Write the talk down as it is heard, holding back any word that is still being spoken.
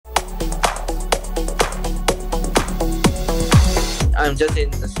I'm just in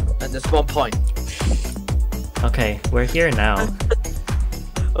the spawn point. Okay, we're here now.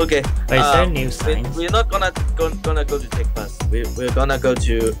 Okay. Wait, is there new signs? We're not gonna go to take bus. We're gonna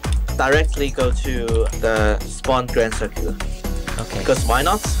directly go to the spawn grand circular. Okay. Because why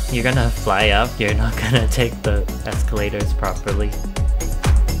not? You're gonna fly up. You're not gonna take the escalators properly.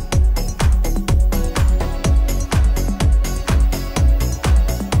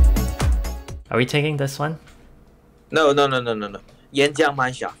 Are we taking this one? No. Yanjiang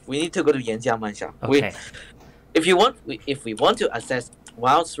Mine Shaft. We need to go to Yanjiang Mine Shaft. Okay. If we want to access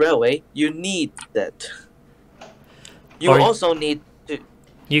Wilds Railway, you need that. You also need to.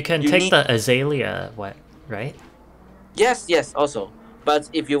 You can take the Azalea, right? Yes, also. But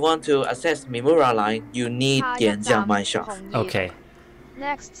if you want to access Mimura Line, you need Yanjiang Mine Shaft. Okay.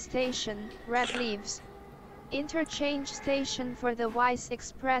 Next station, Red Leaves. Interchange station for the Wise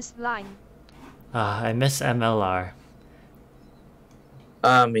Express line. I miss MLR.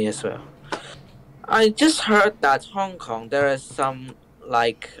 Me as well. I just heard that Hong Kong there is some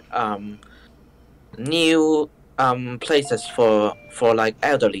new places for like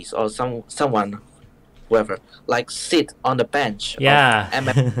elderlies or someone whoever sit on the bench. Yeah. Of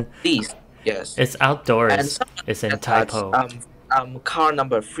MFDs. Yes. It's outdoors. And it's in typo. Car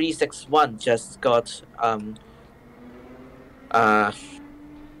number 361 just got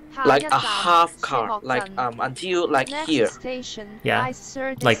like a half car, until here. Yeah,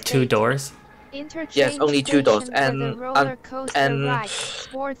 like 2 doors. Yes, only 2 doors, and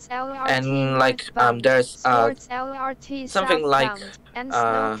there's something like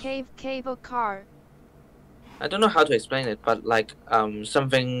cable car. I don't know how to explain it, but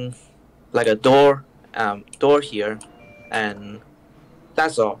something like a door here, and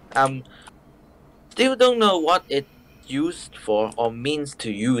that's all. Still don't know what it used for or means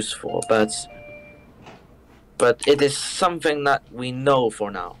to use for, but it is something that we know for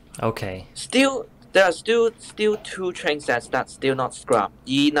now. Okay. There are still 2 train sets that's still not scrapped: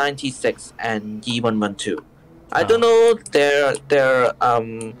 E96 and E112. I don't know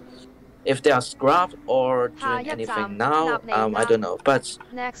if they are scrapped or doing anything now. I don't know. But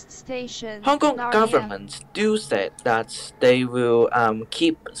next station, Hong Kong government still said that they will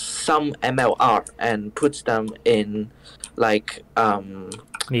keep some MLR and put them in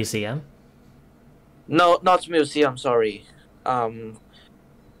museum. No, not museum. Sorry,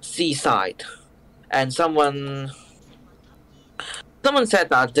 seaside. And someone said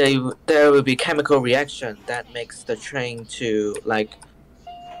that there will be chemical reaction that makes the train to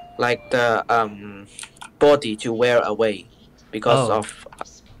the body to wear away because of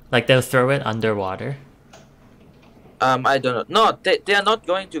they'll throw it underwater. I don't know. No, they are not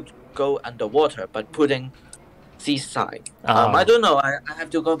going to go underwater, but putting seaside. I don't know. I have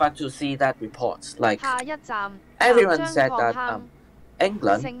to go back to see that report. Everyone said that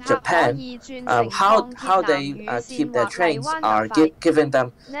England, Japan, how they keep their trains are giving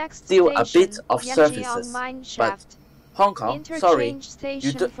them still a bit of services, but Hong Kong, sorry,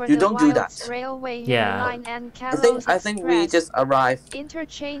 you don't do that. Yeah. I think we just arrived.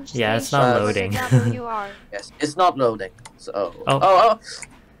 Yeah, it's not loading. Yes, it's not loading. So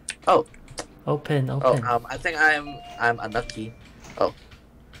Open. I think I'm unlucky.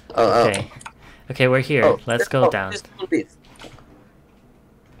 Okay, we're here. Let's go down.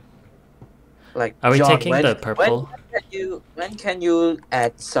 Are we John, taking the purple? When can you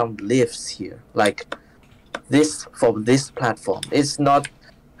add some lifts here? This for this platform. It's not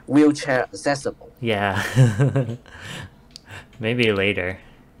wheelchair accessible. Yeah. Maybe later.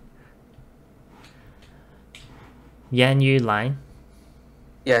 Yanyu line?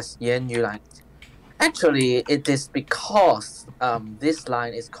 Yes, Yanyu line. Actually, it is because this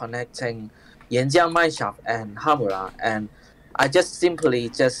line is connecting Yanjiang Mine Shaft and Hamura, and I just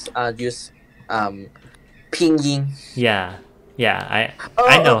simply use pinyin. Yeah, I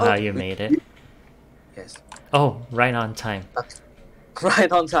know how you made it. Yes. Oh, right on time.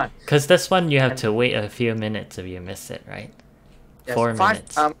 Right on time. Because this one you have to wait a few minutes if you miss it, right? Yes, 4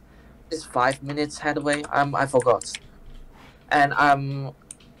 minutes. It's 5 minutes headway. I forgot. And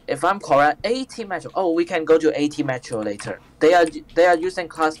if I'm correct, 80 Metro. Oh, we can go to 80 Metro later. They are using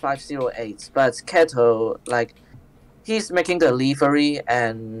class 508, but Keto he's making the livery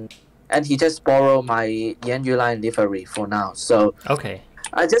and he just borrowed my Yanyu line livery for now. So okay.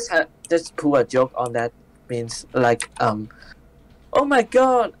 I just pull a joke on that. Means oh my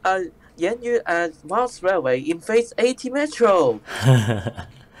god, Yanyu and Wilds Railway in phase 80 Metro.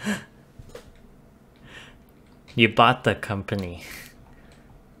 You bought the company.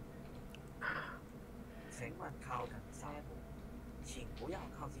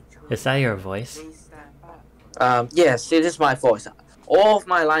 Is that your voice? Yes, it is my voice. all of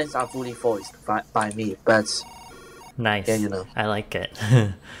my lines are fully voiced by me, but nice. yeah, you know. I like it.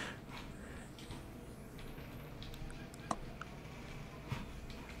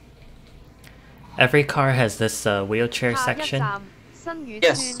 Every car has this wheelchair section.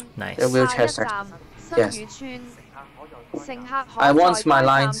 Yes, nice. The wheelchair section. Yes. I want my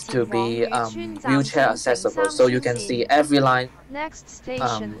lines to be wheelchair accessible, so you can see every line.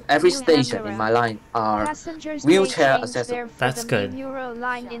 Every station in my line are wheelchair accessible. That's good.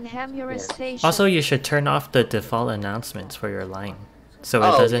 Yes. Also, you should turn off the default announcements for your line, so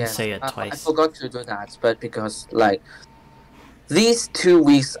it doesn't say it twice. I forgot to do that, but because like these 2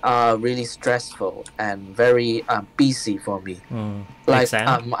 weeks are really stressful and very busy for me. Like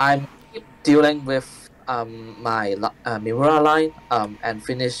I'm dealing with my Miura line and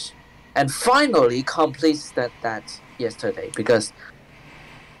finish and finally complete that yesterday, because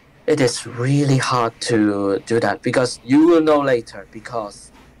it is really hard to do that, because you will know later,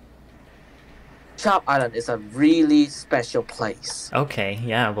 because Sharp Island is a really special place. Okay,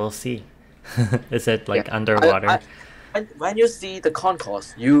 yeah, we'll see. Is it like underwater? When you see the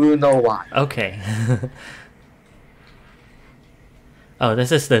concourse, you will know why. Okay. Oh,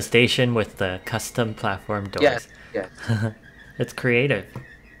 this is the station with the custom platform doors. Yes. It's creative.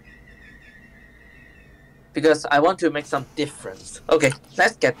 Because I want to make some difference. Okay,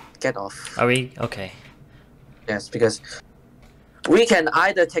 let's get off. Are we? Okay. Yes, because we can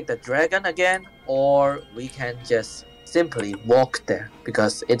either take the dragon again, or we can just simply walk there,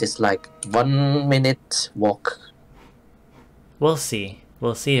 because it is like 1 minute walk. We'll see.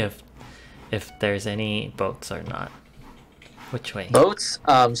 We'll see if there's any boats or not. Which way? Boats?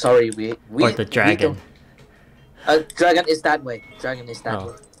 Sorry, we or the dragon. Dragon is that way. Dragon is that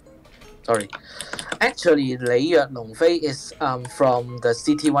way. Sorry. Actually, 里約龍飛 is from the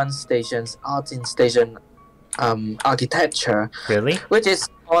CT1 station's art installation architecture. Really? Which is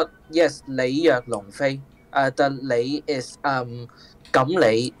called, yes, 里約龍飛. The 里 is 錦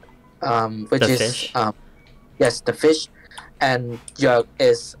鯉, which the is fish? Yes, the fish, and 躍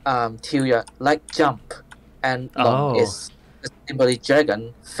is 跳躍, like jump, and 龍 is simply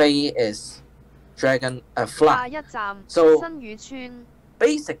dragon, 飛 is dragon fly. So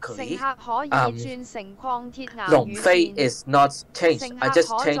basically, 龍飛 is not changed. I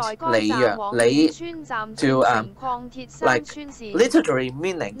just changed 里約 里 to like literary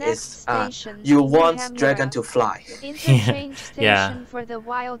meaning is you want dragon to fly. Yeah. For the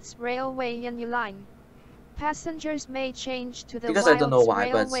Wilds Railway line. Passengers may change to the because I don't know why,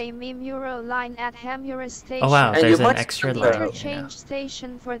 Railway Mimuro line at Hamura Station. Oh wow, and there's an extra line. Interchange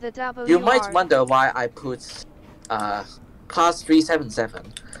station for the WR. You might wonder why I put class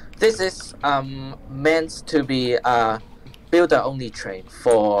 377. This is meant to be a builder-only train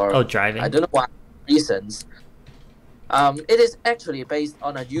for driving. I don't know what reasons. It is actually based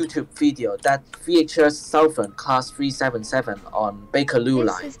on a YouTube video that features Southern Class 377 on Bakerloo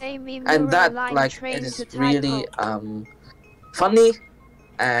line, and that like it is really funny,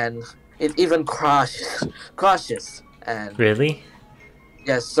 and it even crashes and really.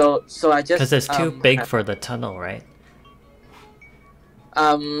 Yes, so I just because it's too big for the tunnel, right?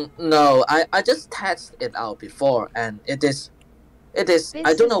 No, I just tested it out before, and it is I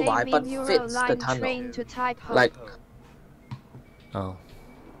don't know why, but fits the tunnel. Like. Oh.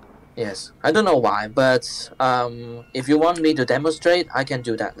 Yes, I don't know why, but if you want me to demonstrate, I can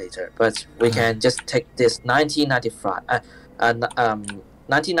do that later. But we can just take this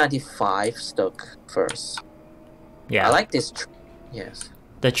 1995 stock first. Yeah. I like this. Yes.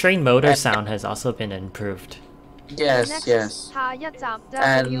 The train motor sound has also been improved. Yes, yes.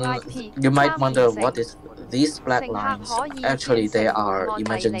 And you might wonder what is these black lines. Actually, they are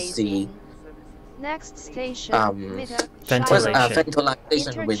emergency. Next station,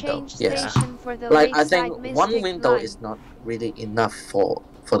 ventilation window. Yes. Like I think one window is not really enough for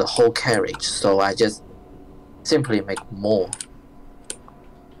the whole carriage, so I just simply make more.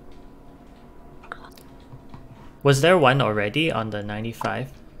 Was there one already on the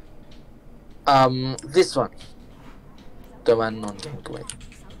 95? This one. The one on Gateway.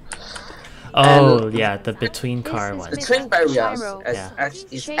 Oh, yeah, the between car one. The twin barriers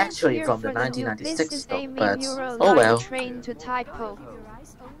is actually from the 1996 stock, but oh well.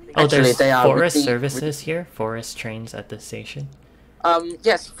 Oh, there's forest services here? Forest trains at the station?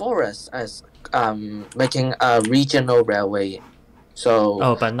 Yes, forest as making a regional railway. So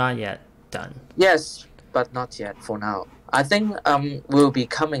oh, but not yet done. Yes, but not yet for now. I think will be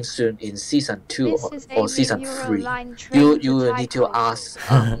coming soon in season 2 or season 3. You will need to ask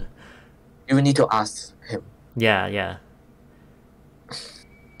you will need to ask him. Yeah, yeah.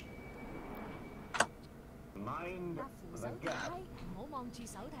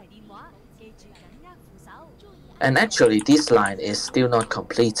 And actually, this line is still not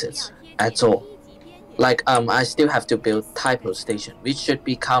completed at all. Like, I still have to build typo station, which should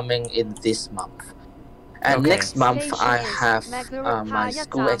be coming in this month. And next month I have my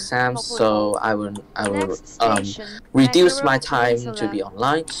school exams, so I will reduce my time to be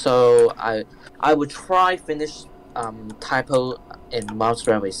online. So I will try finish typo in Mount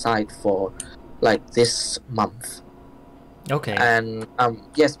Railway site for like this month. Okay. And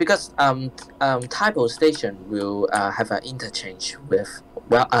yes, because typo station will have an interchange with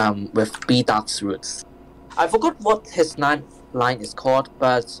B Dark's routes. I forgot what his line is called,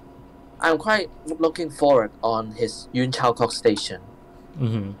 but I'm quite looking forward on his Yun Chao Kok station.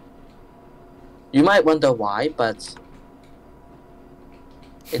 Mm-hmm. You might wonder why, but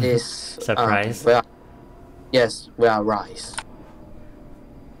it is surprise. where rise.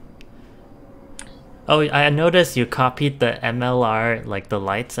 Oh, I noticed you copied the MLR, like the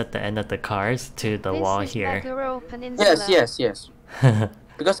lights at the end of the cars, to the wall here. Yes.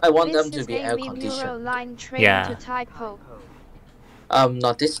 Because I want them to be air conditioned. Yeah.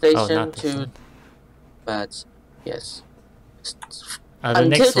 Not this station but yes. The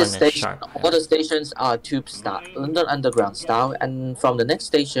next one is sharp. All the stations are tube style, London Underground style, and from the next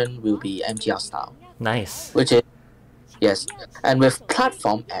station will be MTR style. Nice. Which is yes, and with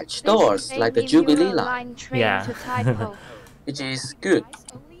platform edge doors like the Jubilee line. Yeah. Which is good.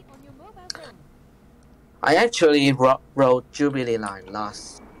 I actually rode Jubilee line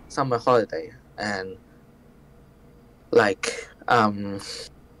last summer holiday, and like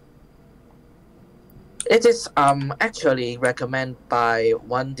it is actually recommended by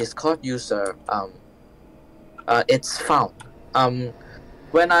one Discord user. It's found.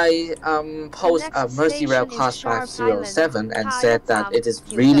 When I post a Mercy Rail Class 507 and said that it is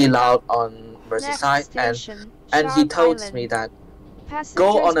really loud on Merseyside, and he told me that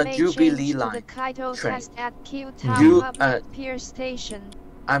go on a Jubilee line train.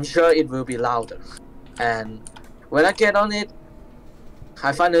 I'm sure it will be louder. And when I get on it,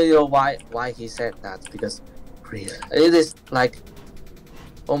 I finally know why he said that, because really it is like,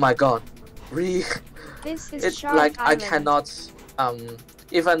 oh my god, really, it's like I cannot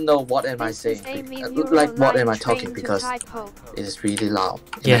even know what am I saying, like what am I talking, because it is really loud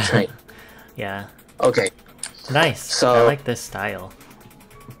in the train. Yeah. Okay. Nice. So I like this style.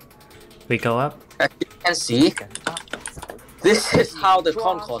 We go up. As you can see, this is how the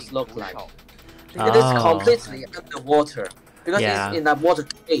concourse look like. It is completely underwater because it's in a water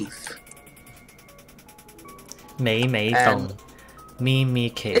cave. 美美洞 Mimi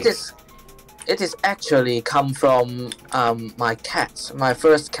cave. It is actually come from my cat, my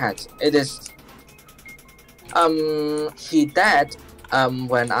first cat. It is he died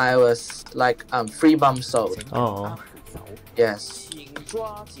when I was like 3 months old. Oh. Yes.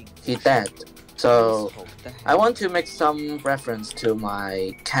 He died. So I want to make some reference to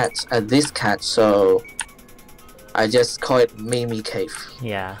my cat, this cat, so I just call it Mimi Cave.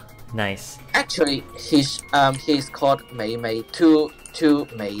 Yeah, nice. Actually, he's called Mei Mei, two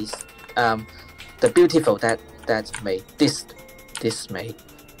Meis. The beautiful that Mei, this Mei.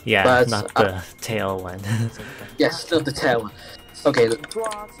 Yeah, but, not the tail one. Yes, not the tail one. Okay,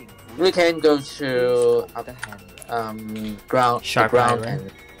 we can go to ground. Sharp ground Island.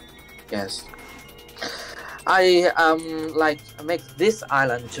 and yes. I like make this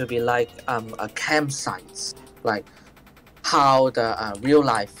island to be like a campsite, like how the real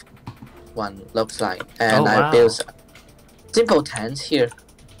life one looks like, and I built simple tents here.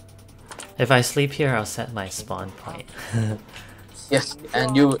 If I sleep here, I'll set my spawn point. Yes,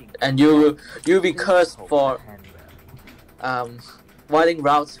 and you'll be cursed for riding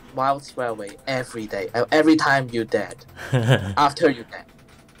Wilds Railway every day, every time you're dead. After you're dead.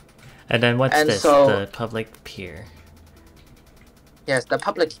 And then what's this? The public pier. Yes, the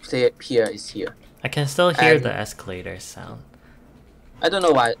public pier is here. I can still hear the escalator sound. I don't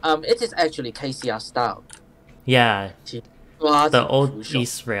know why. It is actually KCR style. Yeah. The old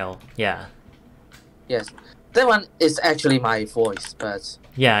East Rail. Yeah. Yes. That one is actually my voice, but...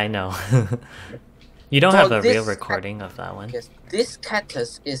 Yeah, I know. You don't have a real recording of that one. Yes. This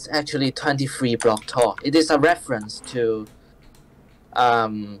cactus is actually 23 block tall. It is a reference to a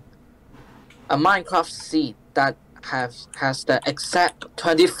Minecraft seed that has the exact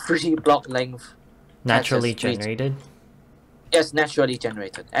 23 block length. Naturally generated? Yes, naturally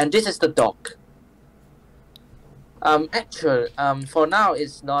generated. And this is the dock. Actually, for now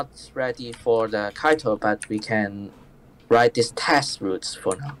it's not ready for the Kaito, but we can write these test routes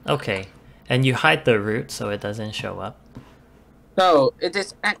for now. Okay. And you hide the route so it doesn't show up? No, it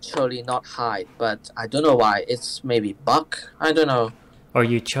is actually not high, but I don't know why. It's maybe bug. I don't know. Or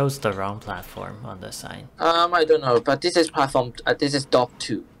you chose the wrong platform on the sign. I don't know, but this is platform. This is dock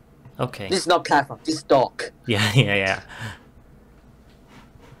 2. Okay. This is not platform. This is dock. Yeah.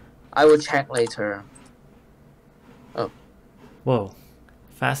 I will check later. Oh. Whoa.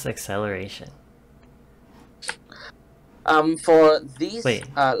 Fast acceleration. For these, Wait.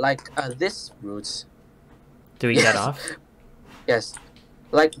 this routes. Do we get off? Yes.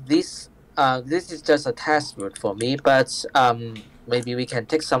 Like this is just a test route for me, but maybe we can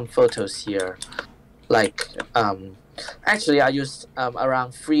take some photos here. Like actually I used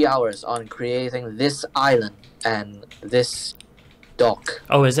around 3 hours on creating this island and this dock.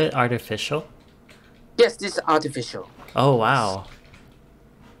 Oh, is it artificial? Yes, this is artificial. Oh wow.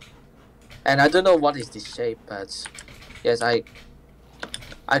 And I don't know what is this shape, but yes, I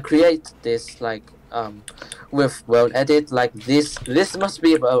create this like with world edit like this. This must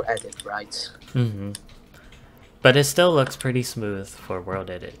be world edit, right? Mm-hmm. But it still looks pretty smooth for world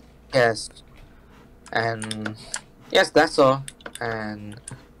edit. Yes. And yes, that's all. And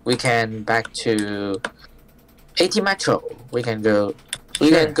we can back to 80 Metro. We can go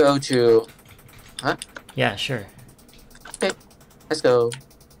to huh? Yeah, sure. Okay, let's go.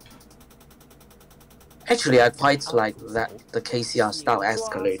 Actually, I quite like that the KCR style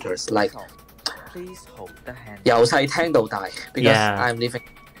escalators, like 由細聽到大, because I'm living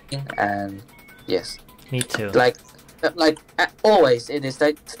in and yes. Me too. Like always it is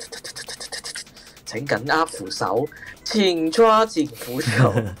like 請緊握扶手，前抓前扶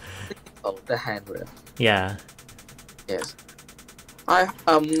手 Oh, the handrail. Yeah. Yes.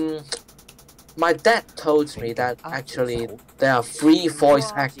 My dad told me that actually there are 3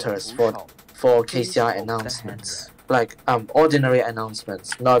 voice actors for KCR announcements, like ordinary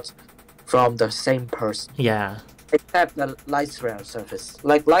announcements, not from the same person. Yeah. Except the light rail service.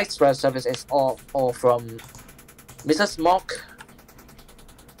 Like light rail service is all from Mrs. Mock.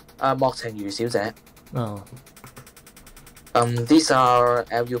 Mock 情如小姐. Oh. These are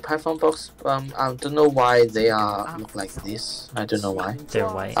LU platform books. I don't know why they are look like this. I don't know why. They're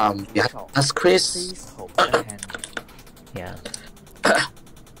white. Yeah, as Chris. Yeah.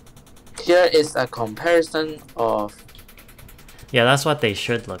 Here is a comparison of. Yeah, that's what they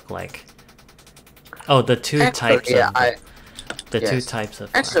should look like. Oh, the two types yeah, of two types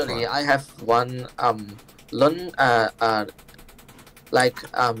of actually platform. I have one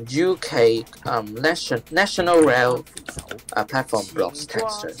UK national rail platform blocks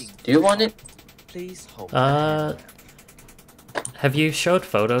textures. Do you want it? Have you showed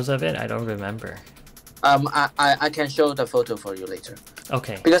photos of it? I don't remember. I can show the photo for you later.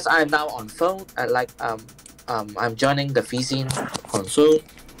 Okay. Because I'm now on phone. I'm joining the VC on Zoom.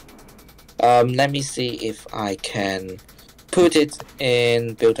 Let me see if I can put it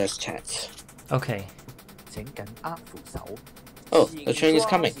in builders chat. Okay. Oh, the train is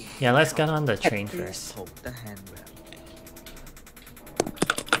coming. Yeah, let's get on the train first.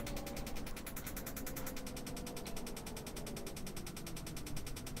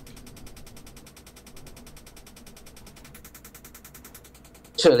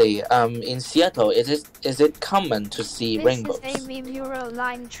 Actually, in Seattle, is it common to see rainbows? This is a mural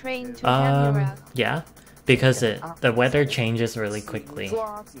line train to Canberra. Yeah, because the weather changes really quickly.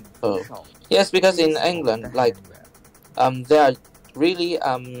 Oh, yes, because in England, like, they are really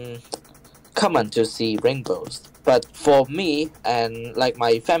common to see rainbows. But for me and like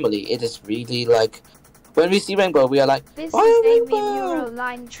my family, it is really like when we see rainbow, we are like, this oh, is rainbow! a mural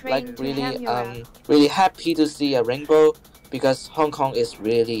line train Like to really Canberra. really happy to see a rainbow because Hong Kong is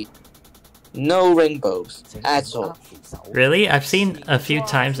really no rainbows at all. Really? I've seen a few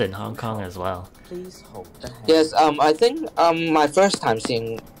times in Hong Kong as well. Yes, I think my first time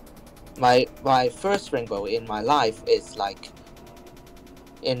seeing my first rainbow in my life is like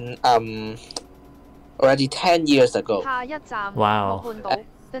in already 10 years ago. Wow.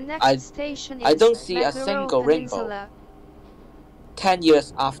 The next station is I don't see a Mackerel single Peninsula. rainbow. 10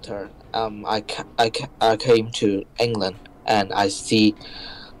 years after I came to England and I see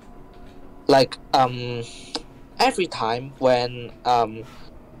like every time when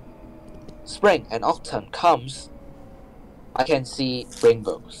spring and autumn comes, I can see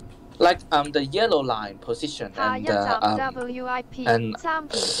rainbows. Like the yellow line position and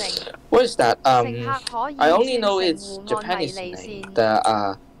what is that? I only know it's Japanese name.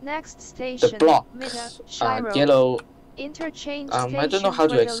 Next station, the block yellow. Interchange I don't know how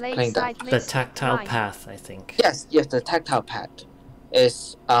to explain that. The tactile path, I think. Yes, the tactile path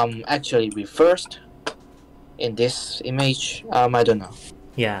is actually reversed in this image. I don't know.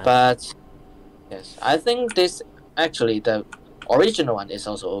 Yeah. But yes, I think this actually the original one is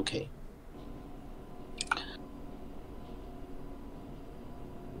also okay.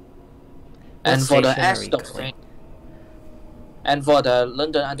 And for the S-stop thing, and for the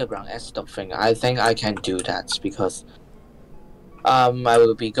London Underground S-stop thing, I think I can do that because I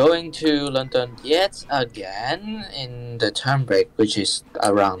will be going to London yet again in the term break, which is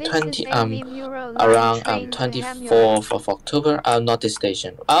around 24th of October. Not this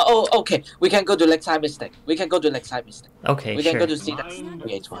station. Oh, okay. We can go to Lakeside Mystic. Okay, we can go to see that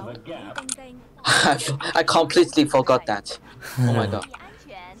S2E2 I completely forgot that. Oh my god.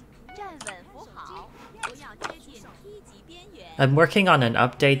 I'm working on an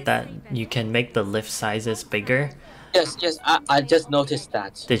update that you can make the lift sizes bigger. Yes, I just noticed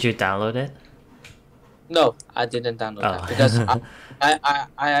that. Did you download it? No, I didn't download that because I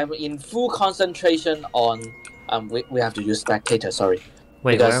am in full concentration on we have to use spectator, sorry.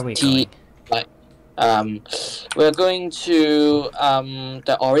 Wait, because where are we going? We're going to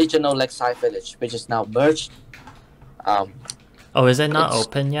the original Lakeside Village, which is now merged. Oh, is it not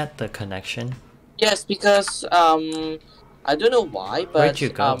open yet, the connection? Yes, because I don't know why, but where'd you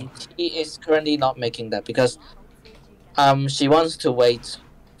go? T is currently not making that because she wants to wait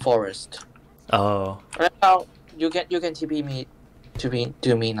Forest. Oh. Right now, you can TP me to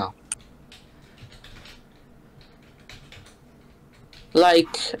me now.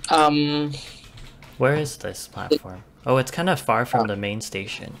 Like where is this platform? Oh, it's kind of far from the main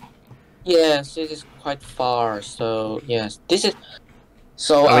station. Yes, it is quite far. So yes, this is.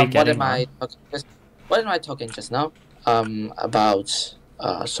 So what am I talking just now? About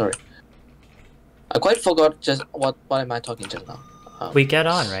sorry, I quite forgot just what am I talking just now? We get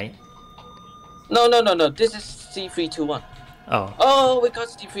on, right? No. This is C321. Oh. Oh, we got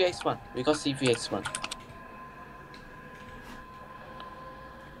C3X1.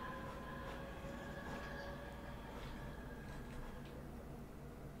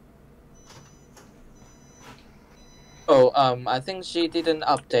 Oh, I think she didn't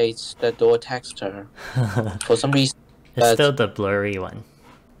update the door texture for some reason. It's still the blurry one.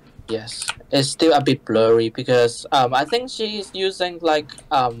 Yes, it's still a bit blurry because I think she's using like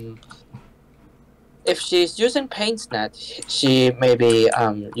if she's using PaintNet, she maybe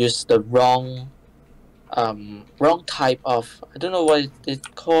used the wrong type of, I don't know what it's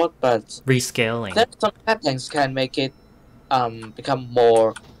called, but rescaling. Some settings can make it become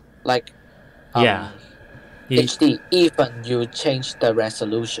more like HD even you change the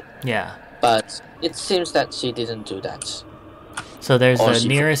resolution. Yeah. But it seems that she didn't do that. So there's the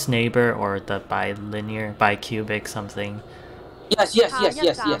nearest neighbor or the bicubic something. Yes. Yeah.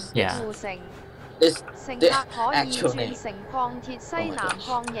 It's the actual name.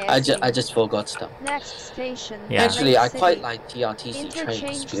 I just forgot stuff. Next station. Yeah. Actually, I quite like TRTC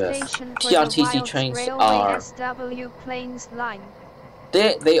trains because TRTC trains are SW Plains line.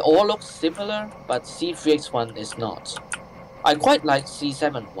 They all look similar, but C3X1 is not. I quite like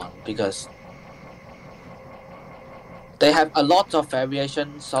C71 because they have a lot of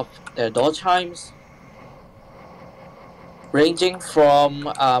variations of their door chimes, ranging from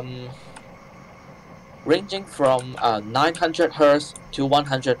 900 Hz to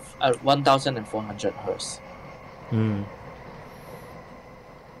 1400 Hz.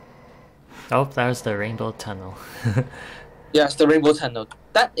 Oh, that was the Rainbow Tunnel. Yes, the Rainbow Tunnel.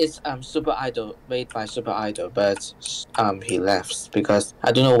 That is Super Idol, made by Super Idol, but he left because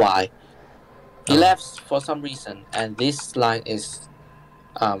I don't know why. He left for some reason, and this line is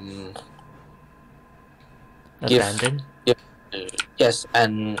abandoned. Yes,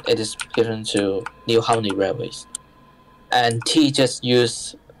 and it is given to New Hawney Railways, and T just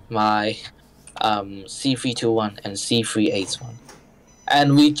used my C321 and C381,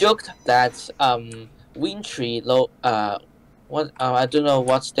 and we joked that Windtree I don't know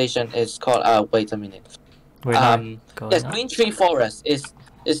what station is called. Wait a minute. Yes, Windtree Forest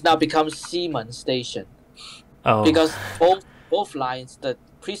is now become Siemens Station. Oh. Because both lines, the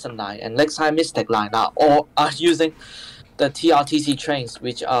Prison line and Lakeside Mystic line, are using the TRTC trains,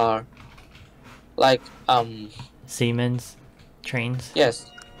 which are like Siemens trains. Yes.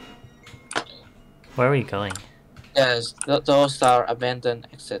 Where are we going? Yes, those are abandoned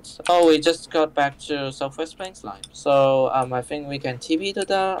exits. Oh, we just got back to Southwest Plains line. So I think we can TP to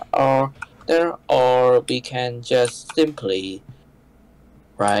there, or we can just simply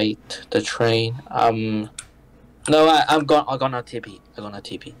ride the train. No, I'm gonna TP.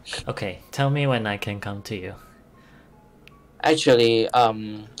 Okay, tell me when I can come to you. Actually,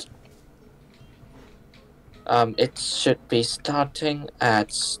 it should be starting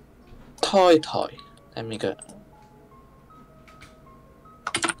at Toy. Let me go.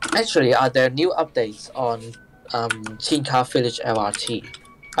 Actually, are there new updates on Chinka Village LRT.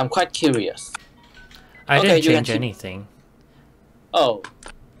 I'm quite curious. I didn't change anything. Oh.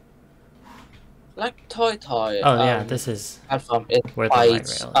 Like Toy Toy. Oh yeah, this is platform is where quite the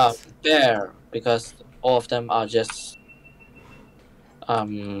light rail is. bare because all of them are just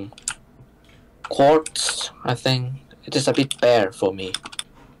quartz. I think it is a bit bare for me.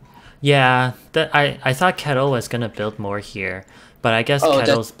 Yeah, I thought Kettle was gonna build more here, but I guess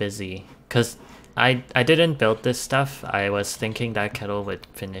Kettle's busy because I didn't build this stuff. I was thinking that Kettle would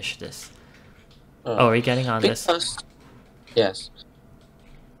finish this. Oh, are we getting on this? Yes.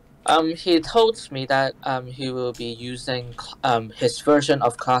 He told me that he will be using his version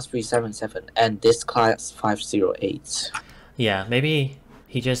of class 377 and this class 508. Yeah, maybe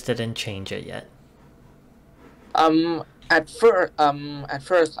he just didn't change it yet. At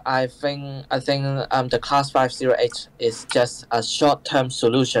first, I think the class 508 is just a short-term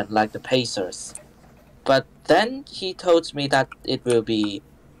solution like the Pacers, but then he told me that it will be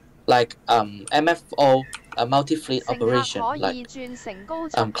like MFO, a multi-fleet operation like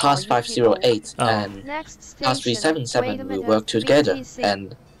class 508 and class 377 will work together,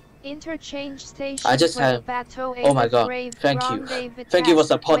 and I just have, oh my god, thank you for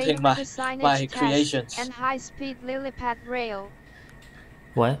supporting my creations. And high-speed lily pad rail.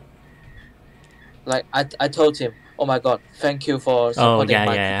 What? Like I told him, oh my god, thank you for supporting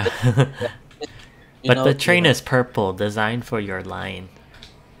my creations. But the train is purple, designed for your line.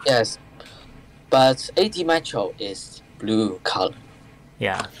 Yes, but AT Metro is blue color.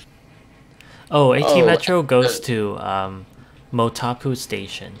 Yeah. Oh, AT Metro goes to Motapu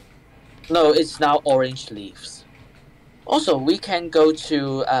Station. No, it's now Orange Leaves. Also, we can go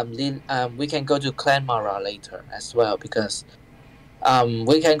to Clanmara later as well because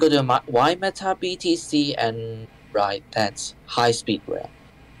we can go to Waimata BTC and ride that high-speed rail.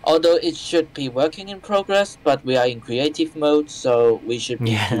 Although it should be working in progress, but we are in creative mode, so we should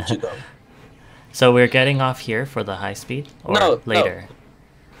be good to go. So we're getting off here for the high speed, or later? No.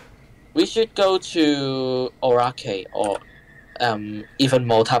 We should go to Orake or even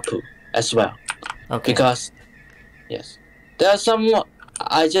Motapu as well. Okay. Because yes, there are some.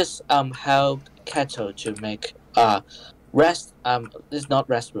 I just helped Kettle to make rest. It's not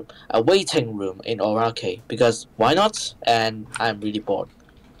restroom, a waiting room in Orake because why not? And I'm really bored.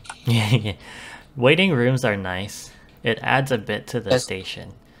 Yeah, waiting rooms are nice. It adds a bit to the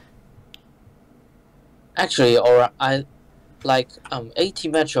station. Actually, AT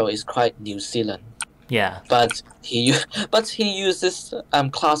Metro is quite New Zealand. Yeah. But he uses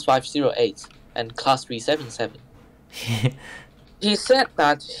class 508 and class 377. He said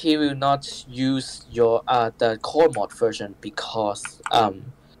that he will not use the core mod version because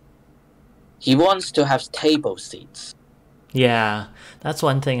he wants to have table seats. Yeah, that's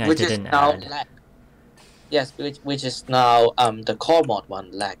one thing I didn't add. Yes, which is now the core mod one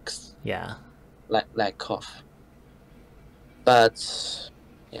lacks. Yeah. Lack of. But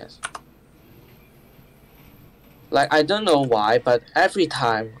yes. Like I don't know why, but every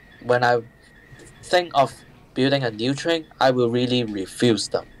time when I think of building a new train, I will really refuse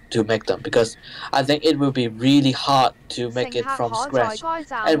to make them because I think it will be really hard to make it from scratch.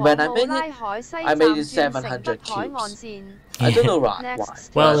 And when I made it 700 cubes. I don't know why.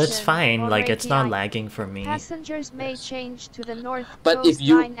 Well, it's fine. Like it's not lagging for me. Passengers may change to the north. But if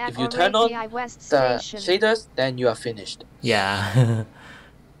you turn on the shaders, then you are finished. Yeah.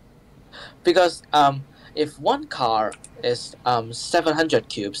 Because if one car is 700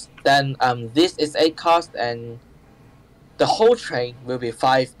 cubes, then this is 8 cars and the whole train will be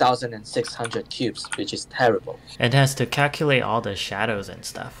 5,600 cubes, which is terrible. It has to calculate all the shadows and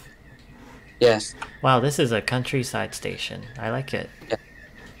stuff. Yes. Wow, this is a countryside station. I like it. Yeah.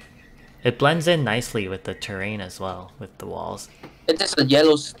 It blends in nicely with the terrain as well, with the walls. It is a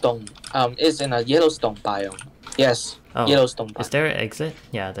Yellowstone. It's in a Yellowstone biome. Yes. Oh, Yellowstone biome. Is there an exit?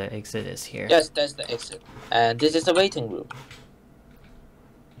 Yeah, the exit is here. Yes, that's the exit. And this is the waiting room.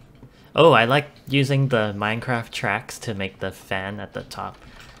 Oh, I like using the Minecraft tracks to make the fan at the top.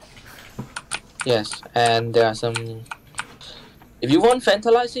 Yes, and there are some... If you want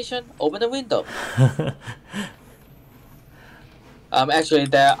ventilation, open the window. Actually,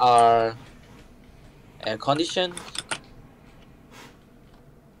 there are air conditioned.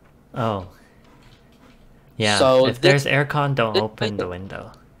 Oh. Yeah, so if there's aircon, don't open the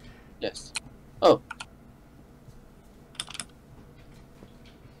window. Yes. Oh.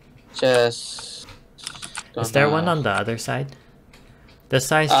 Just... Is there one on the other side? This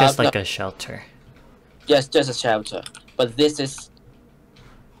side's just like a shelter. Yes, just a shelter. But this is...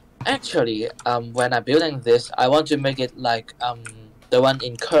 Actually, when I'm building this, I want to make it like the one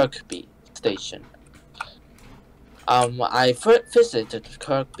in Kirkby Station. I visited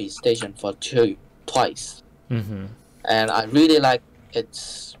Kirkby Station for twice, Mm-hmm. and I really like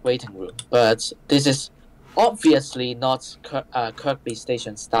its waiting room. But this is obviously not Kirkby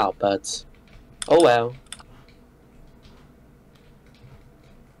Station style. But oh well.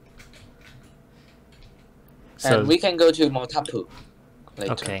 So, and we can go to Motapu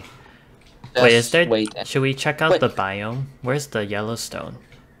later. Okay. Just wait, is there? Wait. Should we check out the biome? Where's the Yellowstone?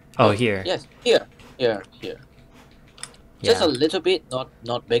 Oh, here. Yes, here. Just a little bit,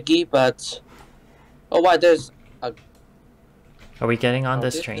 not biggie, but oh, why there's a. Are we getting on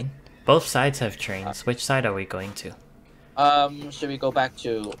this train? Both sides have trains. Which side are we going to? Should we go back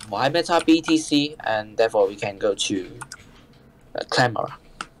to Waimeta BTC, and therefore we can go to Clamora.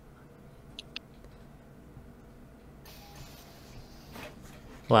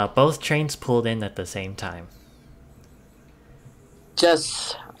 Wow, both trains pulled in at the same time.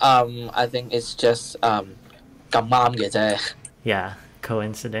 Just I think it's just咁啱嘅啫. Yeah,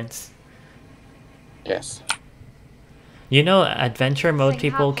 coincidence. Yes. You know, adventure mode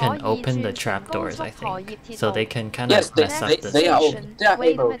people can open the trapdoors, I think, so they can kind of mess up the they are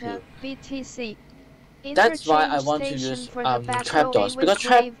able to. BTC. That's why I want to use trapdoors,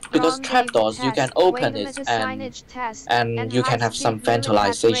 because trapdoors you can open it and you can have some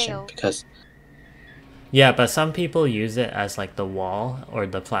ventilation, because yeah, but some people use it as like the wall or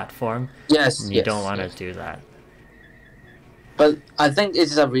the platform. Yes, you don't want to do that. But I think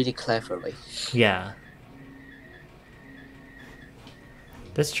it's a really clever way. Yeah.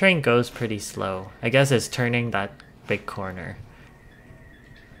 This train goes pretty slow. I guess it's turning that big corner.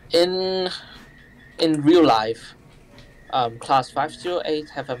 In real life, class 508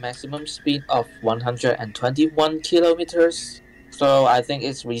 have a maximum speed of 121 kilometers, so I think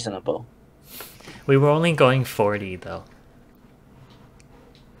it's reasonable. We were only going 40 though.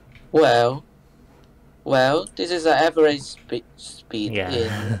 Well, this is an average speed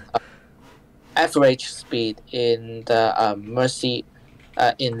in average speed in the Mercy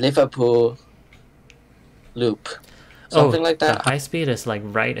in Liverpool loop. Something like that. The high speed is like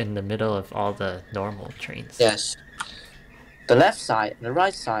right in the middle of all the normal trains. Yes. The left side and the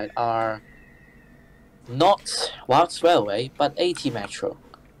right side are not Wilds Railway, but AT Metro.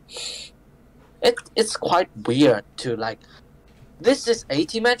 It's quite weird to like. This is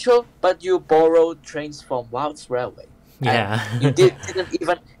AT Metro, but you borrowed trains from Wilds Railway. Yeah. And you didn't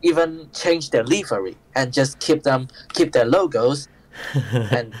even change their livery and just keep their logos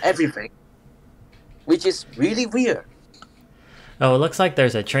and everything, which is really weird. Oh, it looks like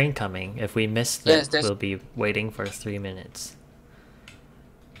there's a train coming. If we miss it, we'll be waiting for 3 minutes.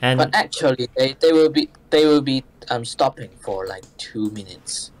 But actually, they will be stopping for like 2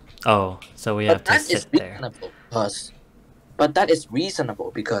 minutes. Oh, so we have to sit there. But that is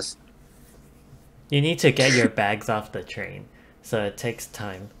reasonable because you need to get your bags off the train, so it takes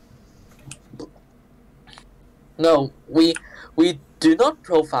time. No, we do not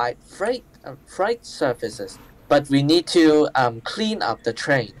provide freight services, but we need to clean up the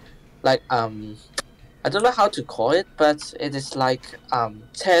train. Like I don't know how to call it, but it is like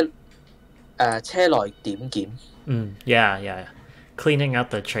車來點檢. Yeah. Cleaning out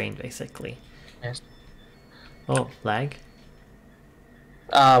the train basically. Yes. Oh, lag?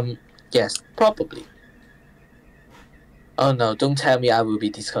 Yes, probably. Oh no, don't tell me I will be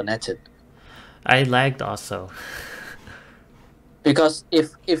disconnected. I lagged also. Because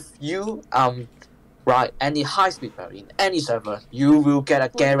if you write any high-speed rail in any server, you will get a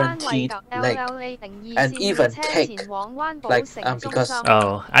guaranteed lag, and even kick. Because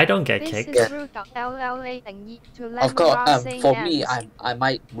I don't get kicked. Of course, for me, I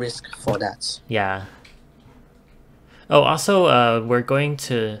might risk for that. Yeah. Oh, also, we're going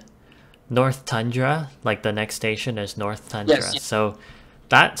to North Tundra. Like the next station is North Tundra. Yes. So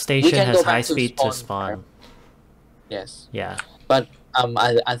that station has high speed to spawn. Yes. Yeah. But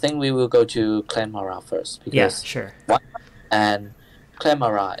I think we will go to Clamora first, because sure. And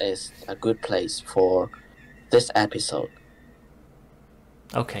Clamora is a good place for this episode.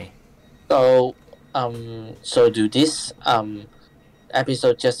 Okay. So do this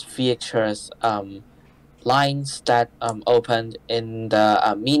episode just features lines that opened in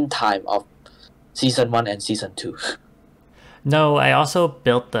the meantime of season 1 and season 2? No, I also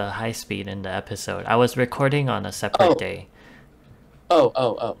built the high speed in the episode. I was recording on a separate day.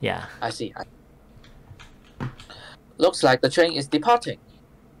 Oh. Yeah. I see. Looks like the train is departing.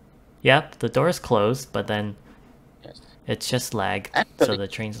 Yep, the door's closed, but then it's just lagged, so the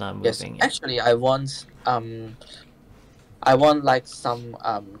train's not moving. Yes, actually, I want like some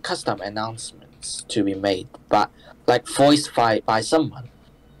custom announcements to be made, but like voiced by someone.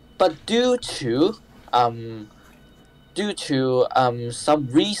 But due to due to some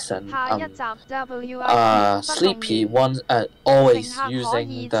reason, Sleepy always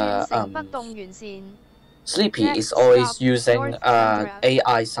using the Sleepy is always using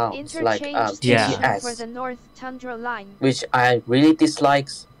AI sounds like TTS, which I really dislike.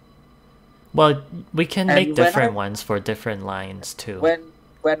 Well, we can make different ones for different lines too.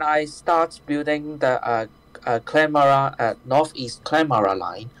 When I start building the Clamara Northeast Clamara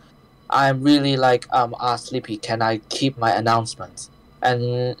line, I'm really like Sleepy, can I keep my announcements?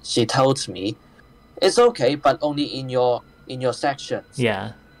 And she told me, it's okay, but only in your sections.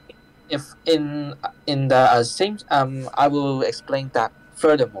 Yeah. If in the same I will explain that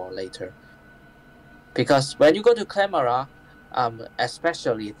furthermore later. Because when you go to Clamara,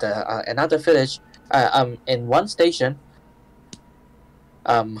 especially the another village, in one station,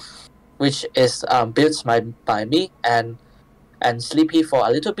 which is built by me and Sleepy for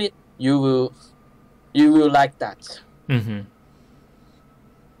a little bit, you will like that. Yeah.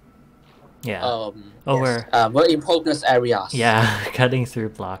 Yes. We're in progress areas. Yeah, cutting through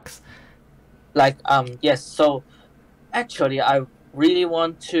blocks. Like yes. So actually, I really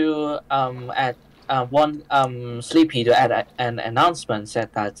want to add one Sleepy to add an announcement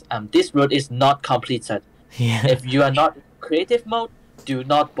said that this route is not completed. Yeah. If you are not in creative mode, do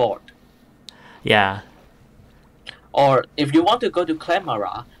not board. Yeah. Or if you want to go to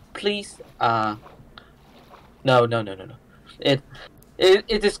Clamara, please no. It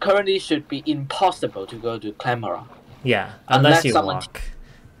is currently should be impossible to go to Clamara. Yeah, unless you walk.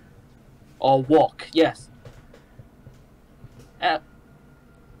 Or walk, yes.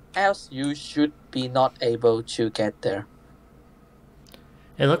 Else you should be not able to get there.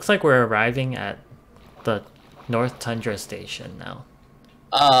 It looks like we're arriving at the North Tundra station now.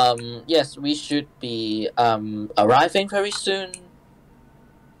 Yes, we should be arriving very soon.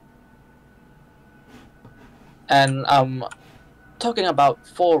 And talking about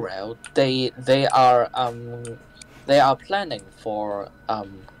 4Rail, they are planning for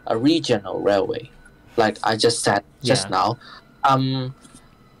a regional railway, like I just said just now.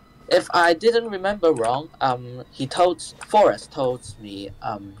 If I didn't remember wrong, Forrest told me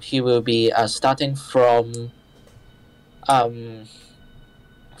he will be starting from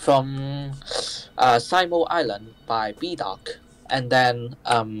Simo Island by B Dock, and then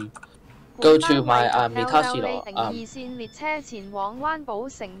go to my Mitashiro.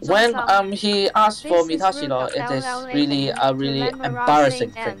 When he asked for Mitashiro, it is really a really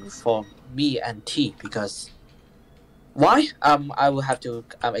embarrassing thing for me and T, because why? I will have to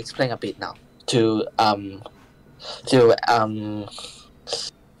explain a bit now to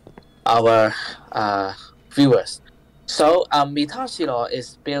our viewers. So Mitashiro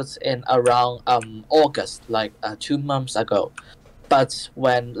is built in around August, like 2 months ago. But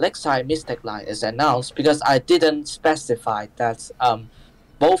when Lakeside Mystic Line is announced, because I didn't specify that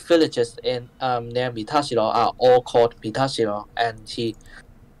both villages in near Mitashiro are all called Mitashiro, and she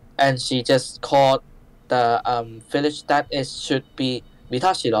just called the village that should be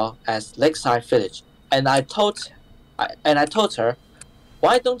Mitashiro as Lakeside Village, and I told her,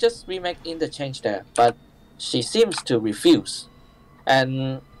 why don't just remake interchange there? But she seems to refuse,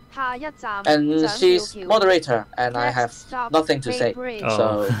 and she's moderator, and I have nothing to say.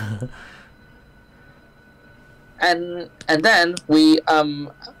 So and then we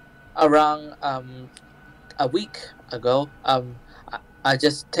around a week ago I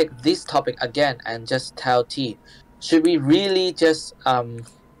just take this topic again and just tell T, should we really just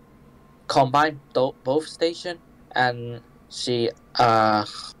combine both station? And she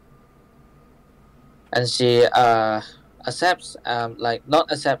accepts, like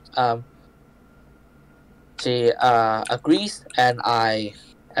not accept, she agrees, and I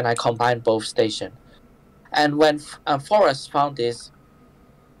combine both station. And when Forrest found this,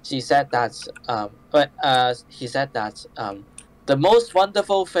 he said that the most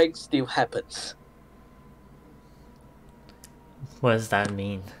wonderful thing still happens. What does that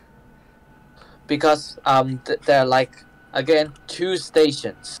mean? Because there are like again 2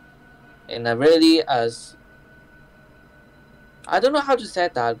 stations in a really I don't know how to say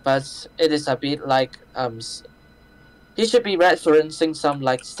that, but it is a bit like he should be referencing some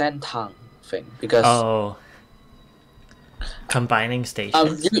like Sentang thing, because combining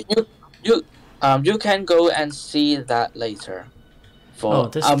stations. You can go and see that later.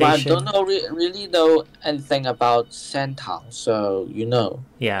 This station. I don't really know anything about Sentang, so you know.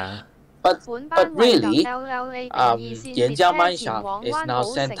 Yeah. But really, Yanjiao Mineshaft is now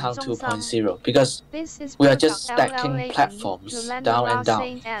Sentang 2.0, because we are just stacking platforms down and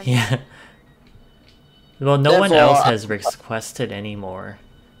down. Yeah. Well, no one else has requested anymore.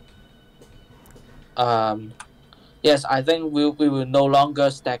 Yes, I think we will no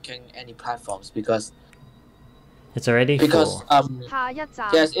longer stacking any platforms because it's already full.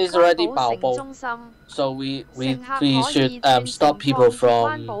 Yes, it's already 爆煲. So we should stop people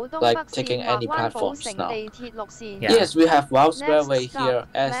from like taking any platforms now. Yeah. Yes, we have Wow Squareway here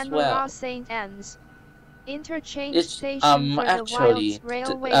as well. It's actually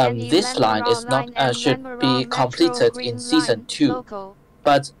this line is not should be completed in season 2,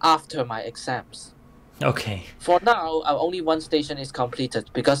 but after my exams. Okay. For now, only one station is completed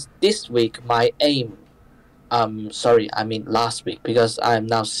because this week my aim. Sorry, I mean last week because I'm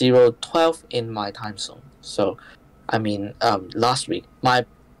now 012 in my time zone. So, I mean last week my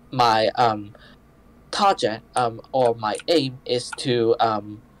target or my aim is to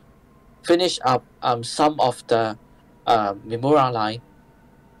finish up some of the Mimura line.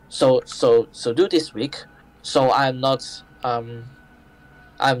 So do this week. So I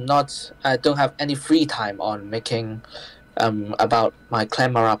don't have any free time on making about my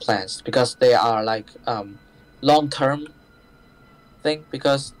Clamara plans because they are like long term thing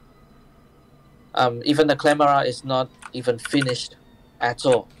because even the Clamara is not even finished at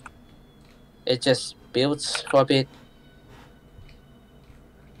all. It just builds for a bit.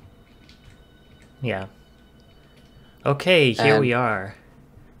 Yeah. Okay, here we are.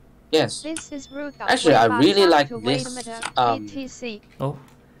 Yes. Actually, I really like this. Oh.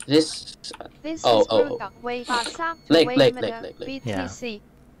 This. Lake. Yeah.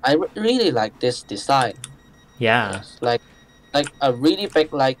 I really like this design. Yeah. Yes, like a really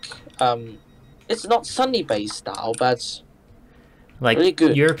big it's not Sunny Base style, but like really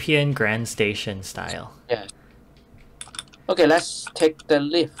good. European Grand Station style. Yeah. Okay, let's take the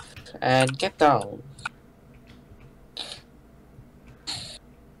lift and get down.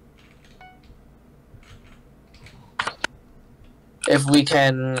 If we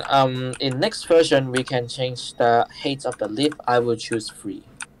can, in next version, we can change the height of the lift. I will choose 3.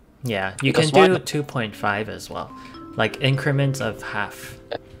 Yeah, you can do 2.5 as well, like increments of half.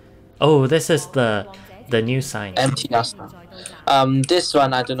 Yeah. Oh, this is the new sign. MTR now. This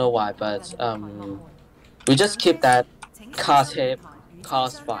one I don't know why, but we just keep that cars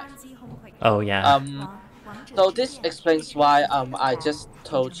 5. Oh yeah. So this explains why I just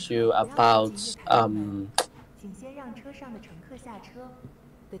told you about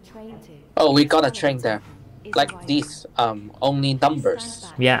Oh, we got a train there. Like these only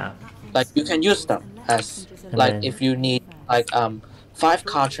numbers. Yeah. Like you can use them as like if you need like 5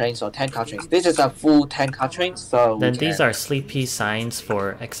 car trains or 10 car trains. This is a full 10 car train, so then these are sleepy signs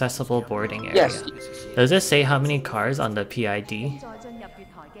for accessible boarding area. Yes. Does it say how many cars on the PID?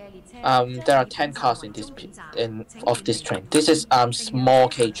 There are 10 cars in this of this train. This is small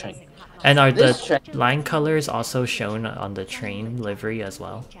K train. And are the line colors also shown on the train livery as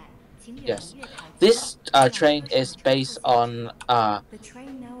well? Yes. This train is based on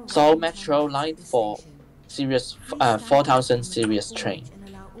Seoul Metro Line 4 series 4000 series train.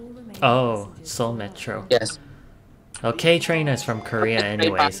 Oh, Seoul Metro. Yes. Okay, train is from Korea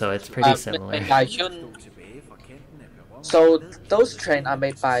anyway, so it's pretty similar. So those trains are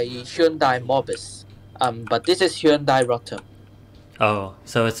made by Hyundai Mobis, but this is Hyundai Rotem. Oh,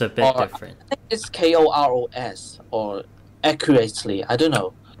 so it's a bit different. I think it's KOROS or accurately, I don't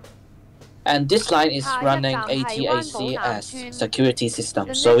know. And this line is running ATACS security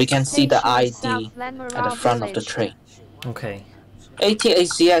system, so we can see the ID at the front of the train. Okay.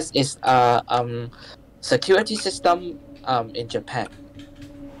 ATACS is a security system in Japan.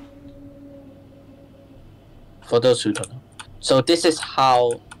 For those who don't know. So this is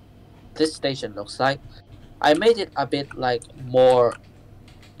how this station looks like. I made it a bit like more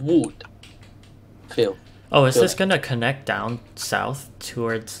wood feel. Oh, is this gonna connect down south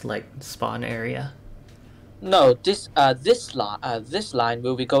towards like spawn area? No, this line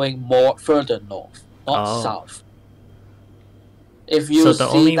will be going more further north, not south. If you so the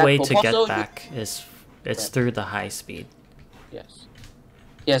see only that way to proposal, get back is through the high speed. Yes.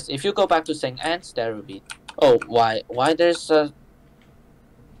 Yes, if you go back to St. Anne's, there will be. Oh, why there's a.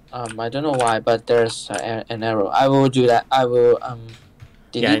 I don't know why, but there's an arrow. I will do that. I will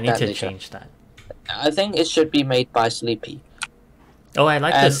delete I need that to later. change that. I think it should be made by Sleepy. Oh, I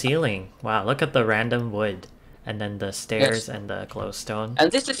like the ceiling. Wow, look at the random wood, and then the stairs and the glowstone. And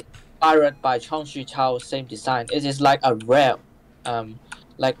this is inspired by Chongxu Chao's same design. It is like a rail,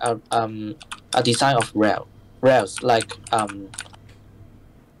 like a design of rails, like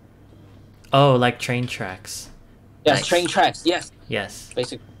Oh, like train tracks. Yes, nice. Train tracks. Yes. Yes.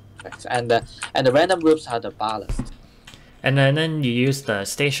 Basic tracks, and the random roofs are the ballast. And then you use the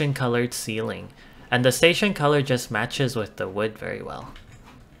station colored ceiling, and the station color just matches with the wood very well.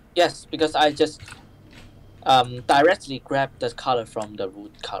 Yes, because I just directly grab the color from the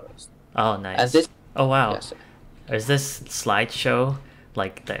root colors. Oh, nice. And this, oh, wow. Yes. Is this slideshow,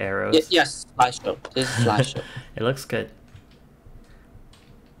 like the arrows? Yes, slideshow. This is slideshow. It looks good.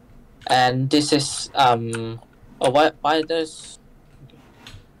 And this is why there's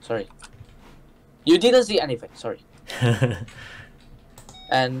sorry. You didn't see anything, sorry.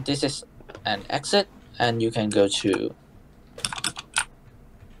 And this is an exit, and you can go to,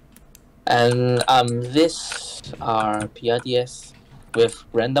 and this are PRDS with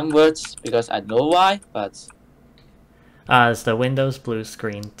random words because I know why, but it's the Windows blue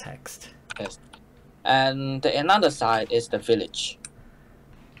screen text. yes. And the another side is the village.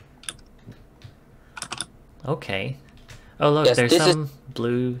 Okay. Oh look, Yes, there's some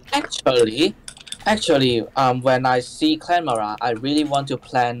blue. Actually, when I see Clamora, I really want to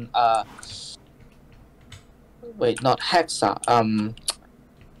plan wait, not Hexa,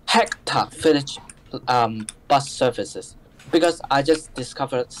 Hecta village bus services, because I just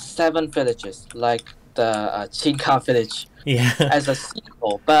discovered 7 villages like the Chinka village Yeah. as a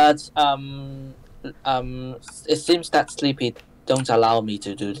sequel, but it seems that Sleepy don't allow me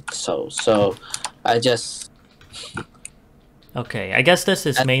to do so, so I just. Okay, I guess this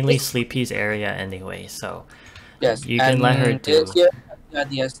is mainly Sleepy's area anyway, so yes, you can let her do.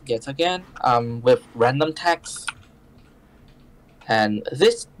 Yes, yet again, with random text, and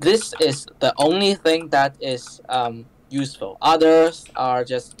this is the only thing that is useful. Others are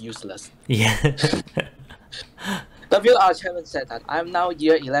just useless. Yeah. WR Chairman said that I'm now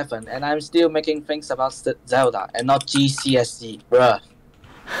year 11 and I'm still making things about Zelda and not GCSE, bruh.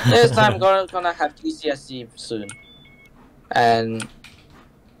 Yes, I'm gonna have GCSE soon. And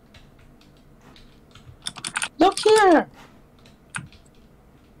look here.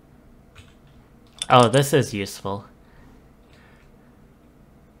 Oh, this is useful.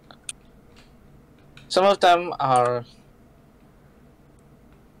 Some of them are.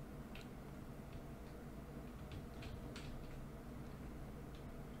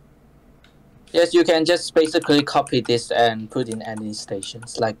 Yes, you can just basically copy this and put in any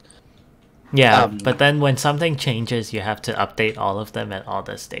stations. Like. Yeah, but then when something changes, you have to update all of them at all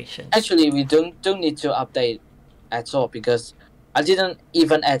the stations. Actually, we don't need to update at all because I didn't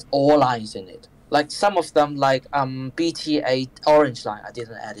even add all lines in it. Like some of them, like BT8 orange line, I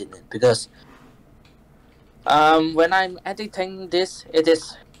didn't add in it because when I'm editing this, it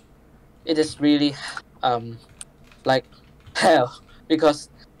is really like hell because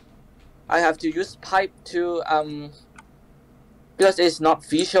I have to use pipe to because it's not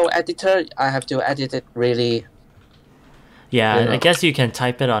visual editor, I have to edit it really. Yeah, I guess you can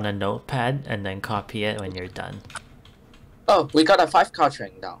type it on a notepad and then copy it when you're done. Oh, we got a 5-car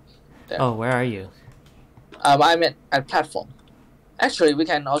train now. There. Oh, where are you? I'm at platform. Actually, we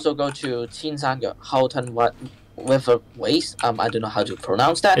can also go to Qinzhangge Houghton River Ways. I don't know how to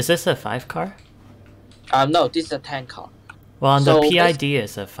pronounce that. Is this a 5-car? No, this is a 10-car. Well, on the PID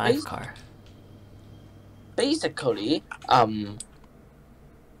is a 5-car. Basically,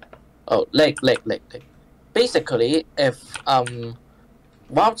 Basically, if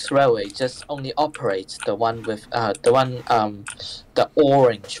Routes Railway just only operates the one with the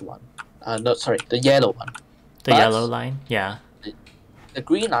orange one. No, sorry, the yellow one. The yellow line, yeah. The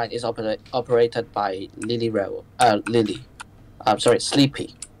green line is operated by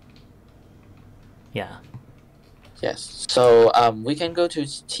Sleepy. Yeah. Yes. So we can go to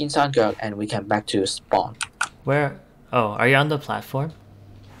Qinzhangge and we can back to spawn. Where? Oh, are you on the platform?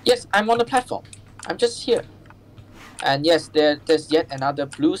 Yes, I'm on the platform. I'm just here. And yes, there's yet another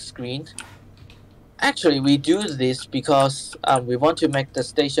blue screen. Actually, we do this because we want to make the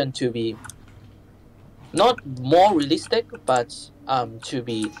station to be not more realistic, but to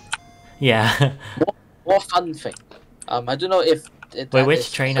be more fun thing. I don't know if. Wait,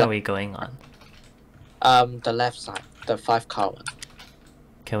 which train are we going on? The left side, the 5-car one.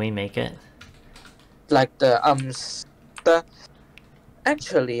 Can we make it? Like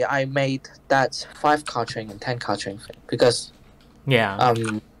actually, I made that 5-car train and 10-car train thing because. Yeah.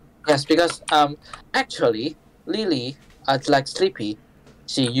 Yes, because actually, Lily, like Sleepy,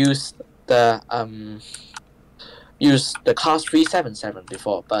 she used the class 377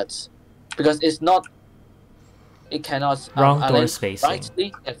 before, but because it cannot wrong door spacing.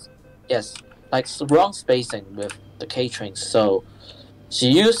 Rightly, yes, like wrong spacing with the K train, so she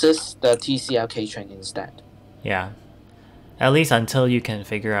uses the TCL K train instead. Yeah, at least until you can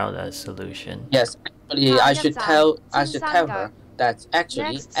figure out a solution. Yes, actually, I should tell her that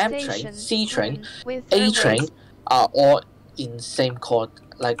actually M train, C train, A train are all in same chord,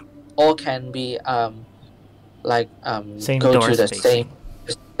 like all can be same go door to the spacing.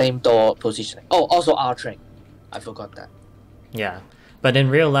 same door positioning. Oh, also R train. I forgot that. Yeah, but in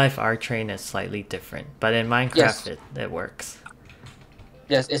real life, our train is slightly different. But in Minecraft, Yes. it works.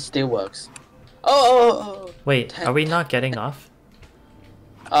 Yes, it still works. Oh. Wait, are we not getting off?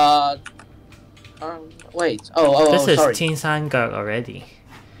 Wait. This is Sorry. Tinsangak already.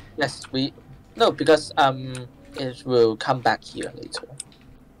 Yes, no, because it will come back here later.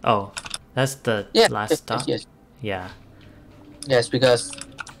 Oh, that's the last stop? Yes. Yeah. Yes, because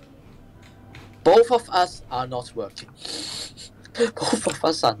both of us are not working. Both of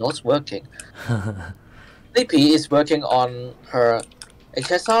us are not working. Sleepy is working on her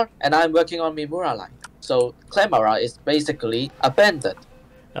HSR, and I'm working on Mimura line. So Clamara is basically abandoned.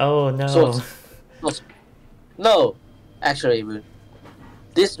 Oh no. No, actually,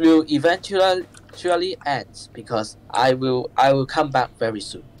 this will eventually end because I will come back very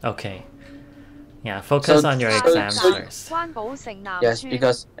soon. Okay. Yeah, focus on your exams first. Yes,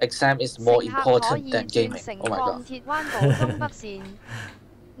 because exam is more important than gaming. Oh my god.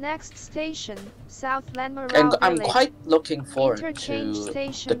 Next station, South Lanmara And I'm Village. quite looking forward Interchange to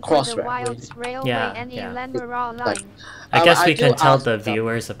station the Crossrail. Wilds Railway Yeah. Lanmara line. Like, I guess we can tell the them,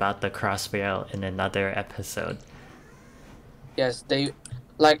 viewers about the Crossrail in another episode. Yes, they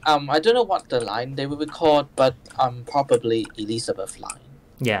I don't know what the line they will be called, but probably Elizabeth line.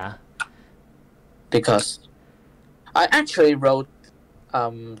 Yeah. Because I actually wrote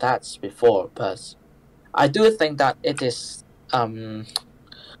that before, but I do think that it is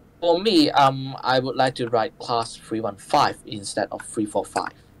for me I would like to write class 315 instead of 345.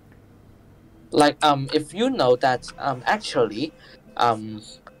 Like if you know that actually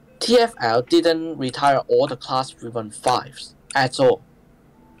TFL didn't retire all the class 315s at all.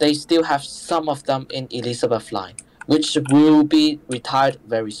 They still have some of them in Elizabeth line, which will be retired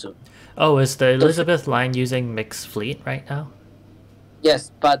very soon. Oh, is the Elizabeth line using mixed fleet right now? Yes,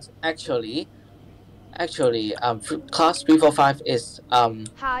 but actually, class 345 is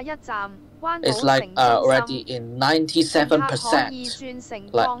it's like already in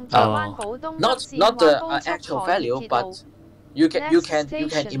 97%. Like not the actual value, but you can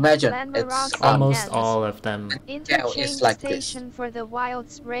imagine it's almost all of them. Is like this. For the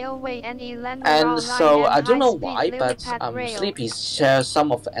Wilds Railway and so I don't know why, but Sleepy shares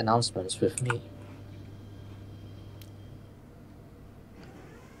some of the announcements with me.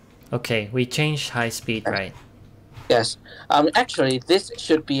 Okay, we changed high speed, right? Yes. Actually, this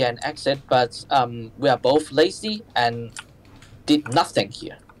should be an exit, but we are both lazy and did nothing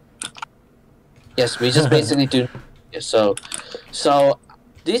here. Yes, we just basically do. So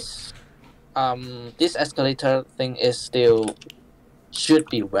this this escalator thing is still should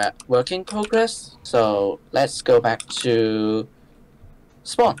be work in progress. So let's go back to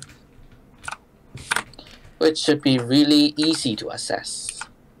spawn, which should be really easy to access.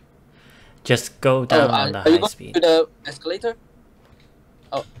 Just go down on the high speed. To the escalator?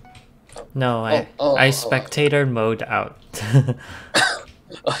 No, I spectator mode out.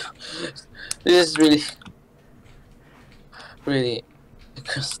 This is really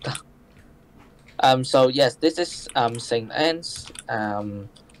good stuff. So yes, this is St. Anne's.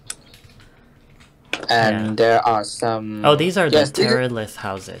 And there are some. Oh, these are the Terralith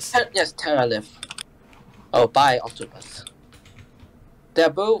houses. Yes, Terralith. Oh, by Octopus. They're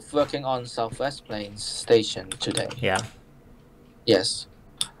both working on Southwest Plains Station today. Yeah. Yes.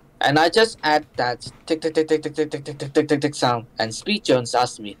 And I just add that tick tick tick tick tick tick tick tick tick tick tick tick sound, and Speed Jones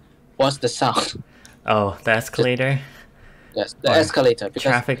asked me, "What's the sound?" Oh, the escalator. Yes, the escalator.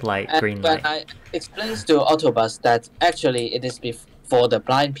 Traffic light, green light. When I explains to Autobus that actually it is for the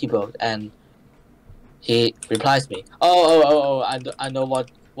blind people, and he replies me, "Oh, I know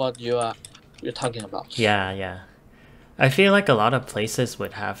what you're talking about." Yeah. I feel like a lot of places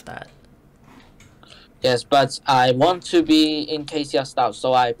would have that. Yes, but I want to be in KCR style,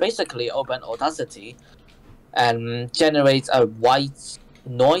 so I basically open Audacity and generate a white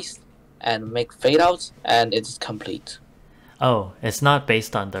noise and make fade outs, and it's complete. Oh, it's not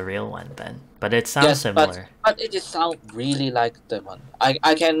based on the real one then, but it sounds similar. But it just sounds really like the one.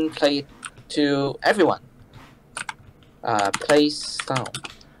 I can play it to everyone. Play sound.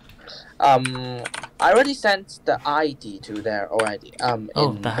 I already sent the ID to there already.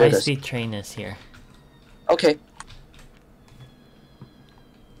 Oh, the high-speed train is here. Okay.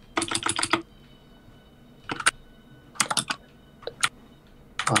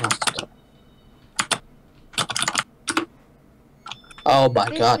 Oh my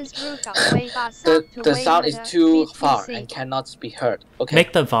god. The sound is too far and cannot be heard. Okay.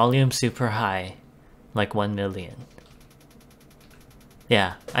 Make the volume super high. Like 1 million.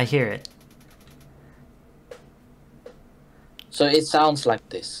 Yeah, I hear it. So it sounds like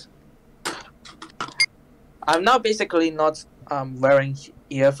this. I'm now basically not wearing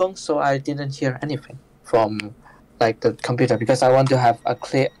earphones, so I didn't hear anything from like the computer because I want to have a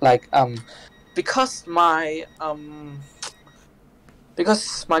clear because my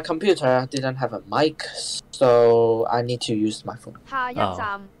computer didn't have a mic, so I need to use my phone.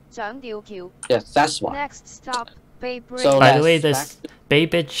 Yes, that's why. Next stop, Bay Bridge. So by the way, this Bay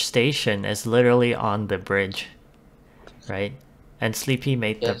Bridge station is literally on the bridge, right? And Sleepy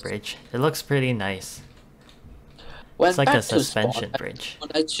made the bridge. It looks pretty nice. It's like a suspension bridge. I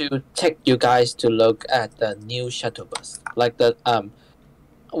would like to take you guys to look at the new shuttle bus. Like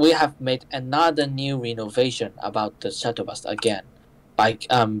we have made another new renovation about the shuttle bus again, by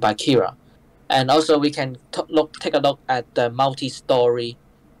Kira, and also we can take a look at the multi-story,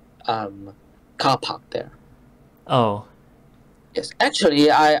 car park there. Oh. Yes, actually,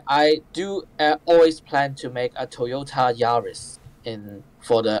 I do always plan to make a Toyota Yaris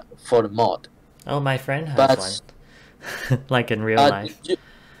for the mod. Oh, my friend has one. Like in real life.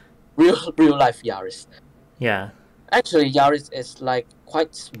 Real life Yaris. Yeah. Actually, Yaris is like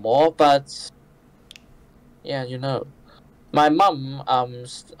quite small, but yeah, my mom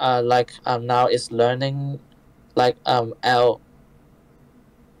now is learning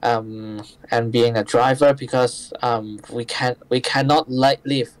and being a driver because we cannot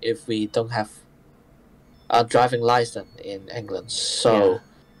live if we don't have a driving license in England. So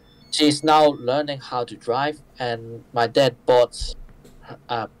she's now learning how to drive, and my dad bought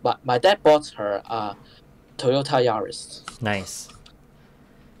her a Toyota Yaris. Nice.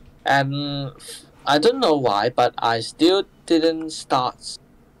 And I don't know why, but I still didn't start.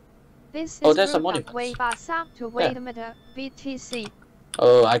 There's a monument. Wait a minute, BTC.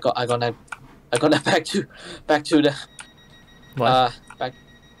 Oh, I gonna back to the what?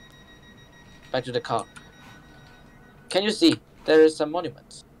 back to the car. Can you see there is a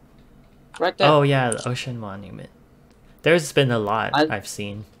monument right there? Oh yeah, the ocean monument. There's been a lot I've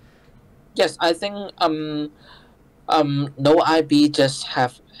seen. Yes, I think No IB just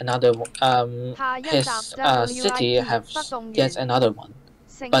have another his city have yet another one.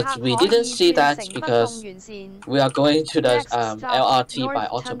 But we didn't see that because we are going to the LRT by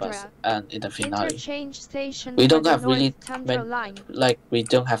autobus and in the finale. We don't have we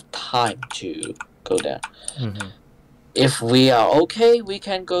don't have time to go there. Mm-hmm. If we are okay, we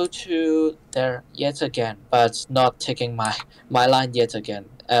can go to there yet again, but not taking my line yet again.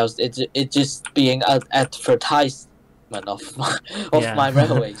 Else it just being an advertisement of my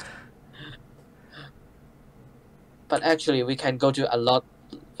railways. But actually, we can go to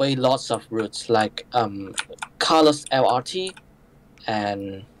lots of routes like Carlos LRT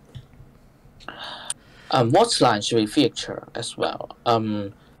and what line should we feature as well?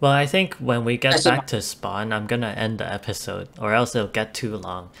 Well, I think when we get back to spawn, I'm gonna end the episode, or else it'll get too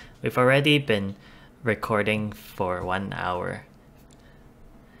long. We've already been recording for 1 hour.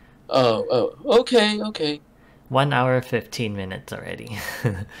 Oh, okay. 1 hour 15 minutes already.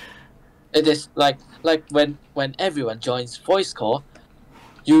 It is like when everyone joins voice call,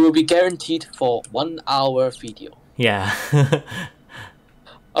 you will be guaranteed for 1 hour video. Yeah.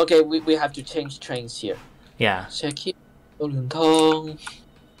 Okay, we have to change trains here. Yeah.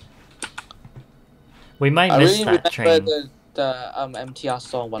 We might miss that train. The MTR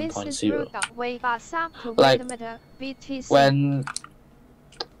song 1.0. When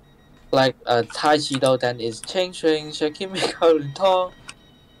Tai Chi Do then is change train,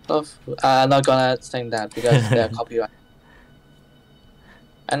 I'm not gonna sing that because they're copyright.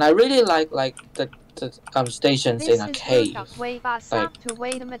 And I really like the stations in a cave.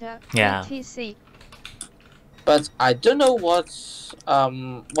 Yeah. But I don't know what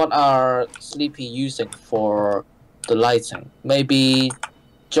are Sleepy using for the lighting. Maybe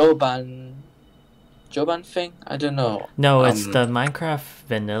Joban thing? I don't know. No, it's the Minecraft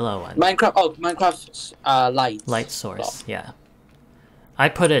vanilla one. Minecraft light source. Yeah. I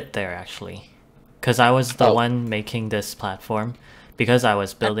put it there actually, because I was the one making this platform, because I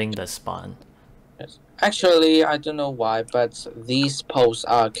was building the spawn. Yes. Actually, I don't know why, but these posts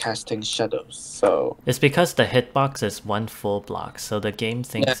are casting shadows, so... It's because the hitbox is one full block, so the game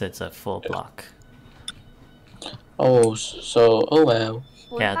thinks it's a full block. Oh, so... oh well.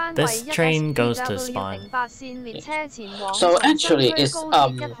 Yeah, this train goes to spawn. So actually, it's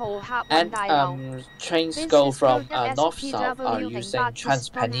trains go from north-south are using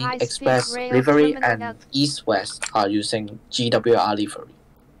Trans-Pennine Express livery, and east-west are using GWR livery.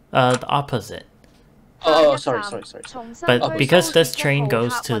 The opposite. Oh, sorry. But because this train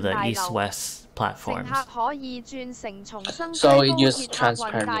goes to the east-west platforms, so it uses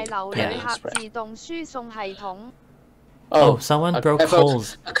Trans-Pennine Express. Oh, someone broke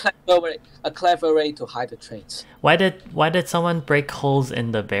holes. A clever way to hide the trains. Why did someone break holes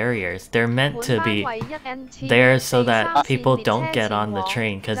in the barriers? They're meant to be there so that people don't get on the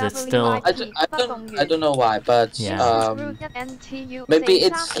train because it's still. I don't know why, but maybe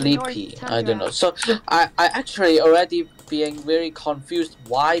it's sleepy. I don't know. So I actually already being very confused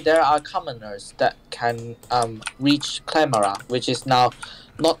why there are commoners that can reach Clamara, which is now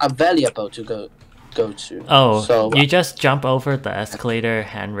not available to go to. Oh, so you just jump over the escalator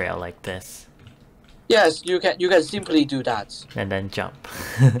handrail like this. Yes, you can simply do that. And then jump.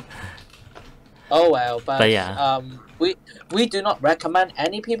 Oh well, but yeah. We do not recommend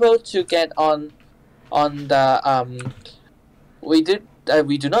any people to get on the we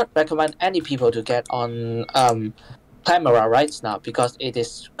do not recommend any people to get on camera right now because it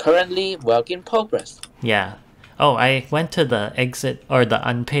is currently work in progress. Yeah. Oh, I went to the exit or the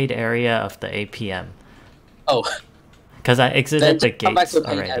unpaid area of the APM. Oh. Because I exited the gates come back to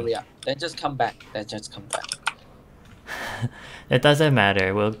already. Area. Then just come back. It doesn't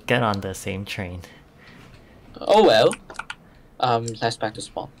matter. We'll get on the same train. Oh well. Let's back to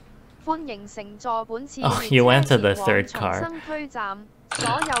spawn. Oh, you went to the third car.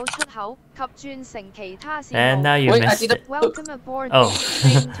 And now you missed it. Welcome aboard oh.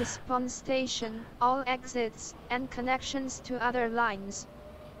 train to spawn station. All exits and connections to other lines.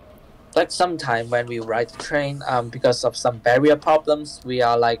 Like sometime when we ride the train, because of some barrier problems, we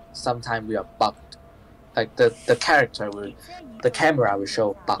are like sometime we are bugged. Like the camera will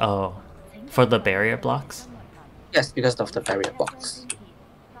show bug. Oh, for the barrier blocks? Yes, because of the barrier blocks.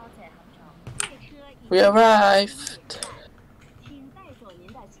 We arrived.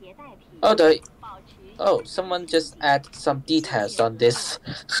 Someone just add some details on this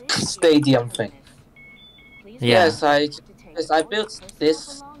stadium thing. Yeah. Yes, I built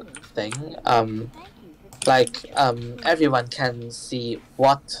this thing. Everyone can see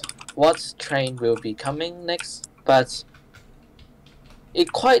what train will be coming next, but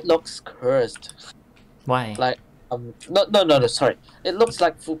it quite looks cursed. Why? Like no, sorry. It looks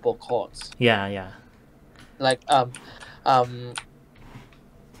like football courts. Yeah. Like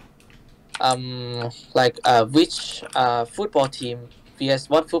which football team vs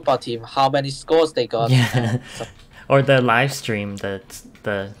what football team, how many scores they got. Yeah. Or the live stream, the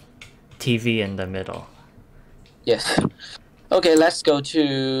TV in the middle. Yes. Okay, let's go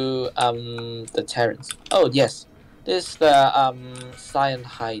to the terrace. Oh yes, this is the Zion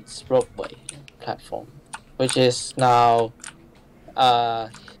Heights roadway platform, which is now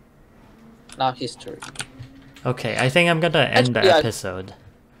history. Okay, I think I'm gonna end the episode.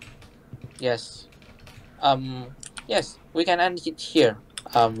 Yes. Yes, we can end it here.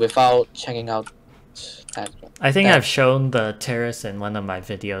 Without checking out that. I think I've shown the terrace in one of my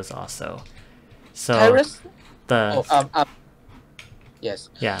videos also. So terrace? The yes.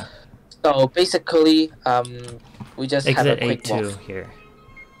 Yeah. So basically, we just exit have a quick A2 walk. here.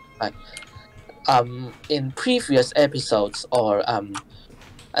 Right. In previous episodes or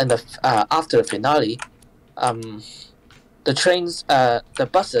and after the finale, the trains, the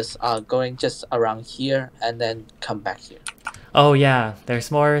buses are going just around here and then come back here. Oh yeah, there's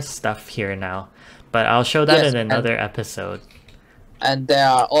more stuff here now, but I'll show that in another episode. And there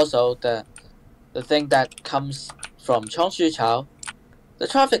are also the thing that comes from Chongshuchao, the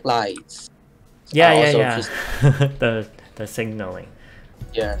traffic lights. Yeah. the signaling.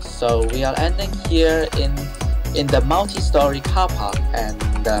 Yeah, so we are ending here in the multi-story car park and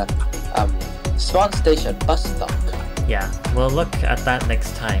the spawn station bus stop. Yeah, we'll look at that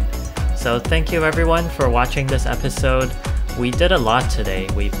next time. So thank you everyone for watching this episode. We did a lot today.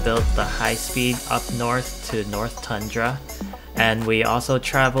 We built the high-speed up north to North Tundra, and we also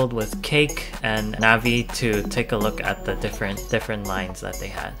traveled with Cake and Navi to take a look at the different lines that they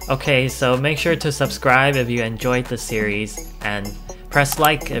had. Okay, so make sure to subscribe if you enjoyed the series, and press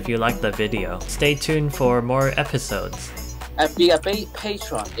like if you liked the video. Stay tuned for more episodes. And be a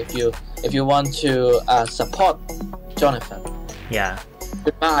patron if you want to support Jonathan. Yeah.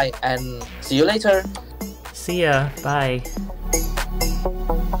 Goodbye and see you later. See ya. Bye.